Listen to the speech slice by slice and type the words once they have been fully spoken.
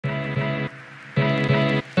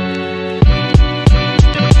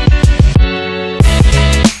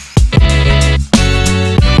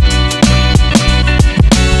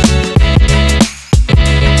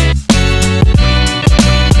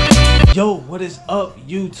What is up,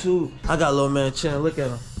 YouTube? I got little man chilling. Look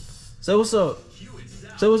at him. Say what's up.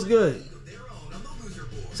 Say what's good.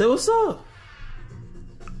 Say what's up.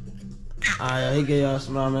 Alright, he gave y'all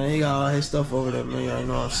some man. He got all his stuff over there, man. You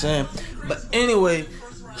know what I'm saying? But anyway,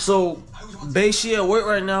 so Bae, she at work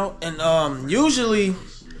right now, and usually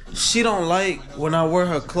she don't like when I wear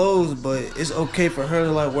her clothes, but it's okay for her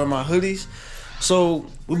to like wear my hoodies. So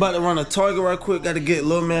we about to run a Target right quick. Got to get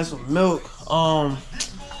little man some milk.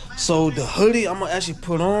 So the hoodie I'm gonna actually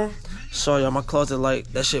put on. Sorry, y'all, my closet light,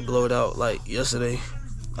 that shit blowed out like yesterday.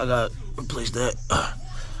 I got replaced that.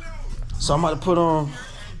 So I'm about to put on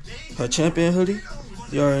her champion hoodie.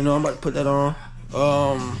 You already know I'm about to put that on.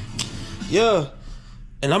 Yeah.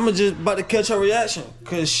 And I'm just about to catch her reaction,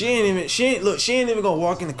 cause she ain't even gonna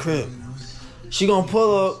walk in the crib. She gonna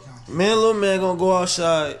pull up, man, little man gonna go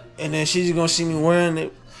outside, and then she's gonna see me wearing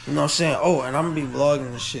it. You know what I'm saying? Oh, and I'm gonna be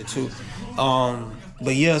vlogging and shit too.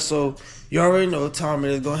 But yeah, so you already know what time it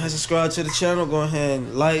is. Go ahead and subscribe to the channel. Go ahead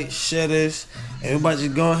and like, share this. Everybody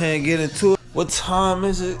just go ahead and get into it. What time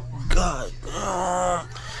is it? God,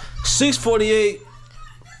 6:48.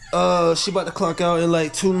 She about to clock out in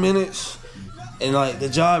like 2 minutes. And like the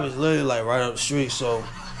job is literally like right up the street, so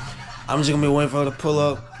I'm just gonna be waiting for her to pull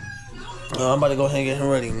up. I'm about to go ahead and get him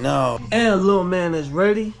ready now. And little man is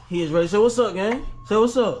ready. He is ready. Say what's up, gang. Say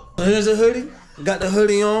what's up. So here's the hoodie. Got the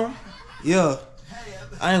hoodie on. Yeah.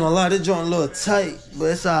 I ain't gonna lie, this joint a little tight, but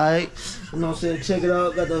it's alright. You know what I'm saying? Check it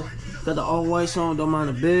out. Got the off-whites on. Don't mind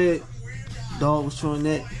the bed. Dog was showing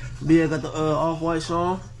that. Bia got the off-whites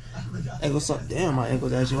on. Ankles up. Damn, my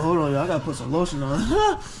ankles actually. Hold on, y'all. I gotta put some lotion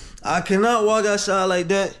on. I cannot walk outside like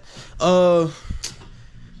that. Hold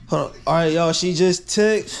on. Alright, y'all, she just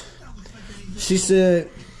texted. She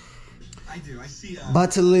said,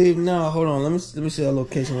 about to leave now. Hold on, let me see her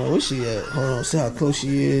location. Where she at? Hold on, see how close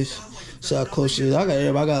she is. See how close she is. I got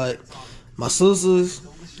everybody. I got like my sisters,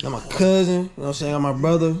 got my cousin, you know what I'm saying? I got my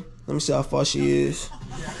brother. Let me see how far she is.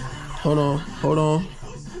 Hold on.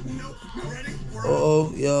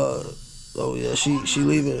 Uh-oh, y'all. Oh yeah, she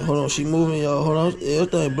leaving. Hold on, she moving, y'all. Hold on,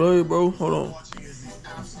 everything blurry, bro. Hold on.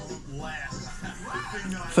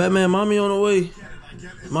 Fat man, mommy on the way.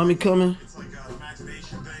 Mommy coming.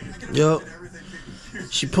 Yup.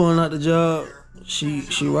 She pulling out the job. She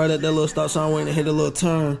right at that little stop sign waiting to hit a little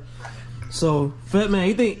turn. So, fat man,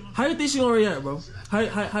 how you think she gonna react, bro? How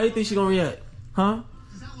you think she gonna react? Huh?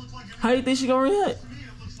 How you think she gonna react?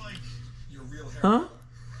 Huh?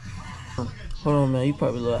 Hold on, man. You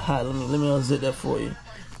probably a little hot. Let me unzip that for you.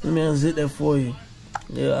 Let me unzip that for you.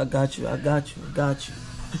 Yeah, I got you. Matter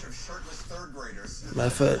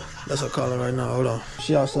of fact, that's her calling right now. Hold on.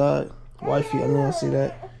 She outside. Wifey, I know I see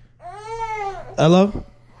that. Hello?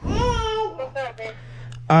 What's up, babe?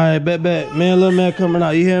 Alright, bet. Man, little man coming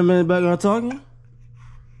out. You hear him in the background talking?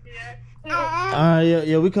 Yeah. Alright,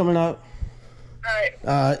 yeah, we coming out.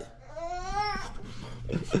 Alright.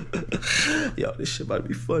 Yo, this shit about to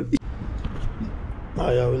be funny.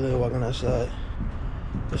 Alright, y'all, we literally walking outside.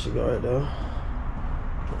 That should go right there.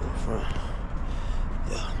 In front.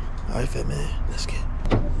 Yeah. Alright, fat man. Let's get.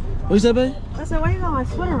 What you said, babe? I said, why you got my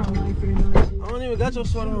sweater on? I don't even got your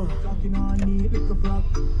sweater on.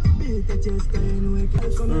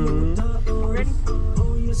 Ready?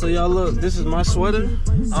 So y'all look, this is my sweater.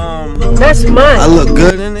 That's mine. I look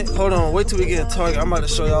good in it. Hold on, wait till we get in Target. I'm about to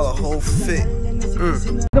show y'all a whole fit.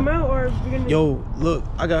 Come out or we're gonna... Yo, look,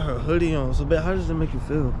 I got her hoodie on. So, babe, how does that make you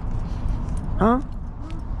feel? Huh?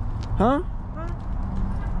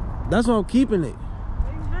 That's why I'm keeping it.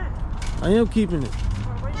 I am keeping it.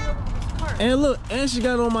 And look, and she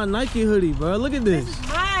got on my Nike hoodie, bro. Look at this. This is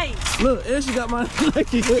mine. Look, and she got my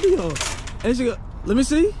Nike hoodie on. And she got, let me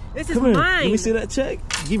see. This is Come here. mine. Let me see that check.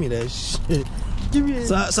 Give me that shit. Give me it.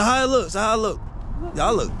 So how it look?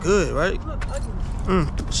 Y'all look good, right? Look ugly.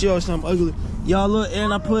 She always something ugly. Y'all look,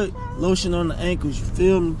 and I put lotion on the ankles, you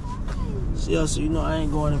feel me? So you know I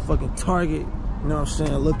ain't going to fucking Target. You know what I'm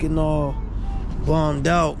saying? Looking all bummed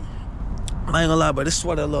out. I ain't gonna lie, but this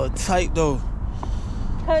sweater a little tight though.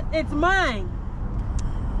 Cause it's mine.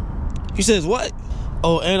 He says what?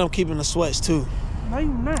 Oh, and I'm keeping the sweats too. No, you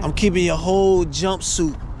not. I'm keeping your whole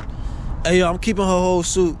jumpsuit. Hey yo, I'm keeping her whole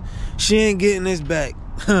suit. She ain't getting this back.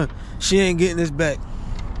 She ain't getting this back.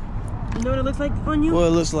 You know what it looks like on you? What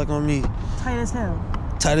it looks like on me? Tight as hell.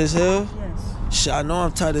 Tight as hell? Yes. Shit, I know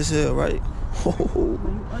I'm tight as hell, right? No,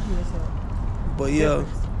 you ugly as hell. But yeah,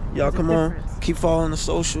 y'all come on, keep following the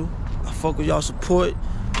social. I fuck with y'all support.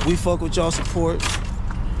 We fuck with y'all support.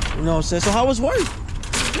 You know what I'm saying? So how was work?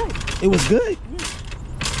 It was good. Yeah.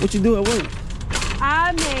 What you do at work?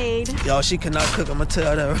 I made. Y'all, she cannot cook. I'm gonna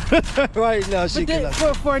tell her that right now. She cannot.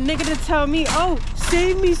 For a nigga to tell me, oh,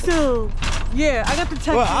 save me some. Yeah, I got the text.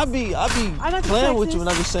 Well, I be got the playing with Texas. you and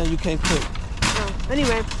I be saying you can't cook.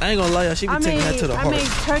 Anyway, I ain't gonna lie, y'all. She be taking that to the heart. I made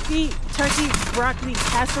turkey broccoli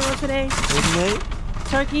casserole today. What you made?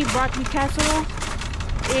 Turkey broccoli casserole,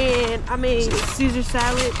 and I made Caesar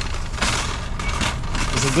salad.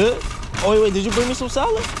 Is it good? Oh wait, did you bring me some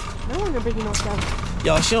salad? I don't want to bring you no salad.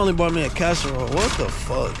 Y'all, she only brought me a casserole. What the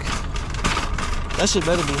fuck? That shit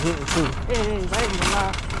better be hitting too. It is. I ain't gonna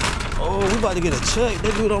lie. Oh, we about to get a check.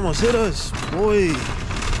 That dude almost hit us, boy.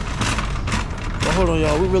 But hold on,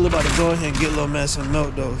 y'all. We really about to go ahead and get little man some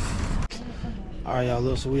milk though. All right, y'all.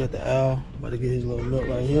 Look, so we at the Al. About to get his little milk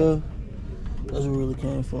right here. That's what we really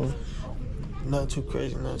came for. Nothing too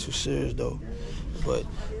crazy, nothing too serious though. But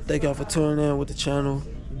thank y'all for tuning in with the channel.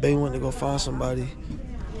 Bay went to go find somebody.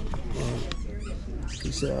 And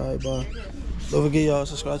he said, all right, bye. Don't forget, y'all,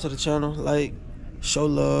 subscribe to the channel, like, show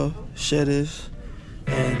love, share this,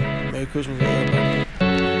 and Merry Christmas, everybody.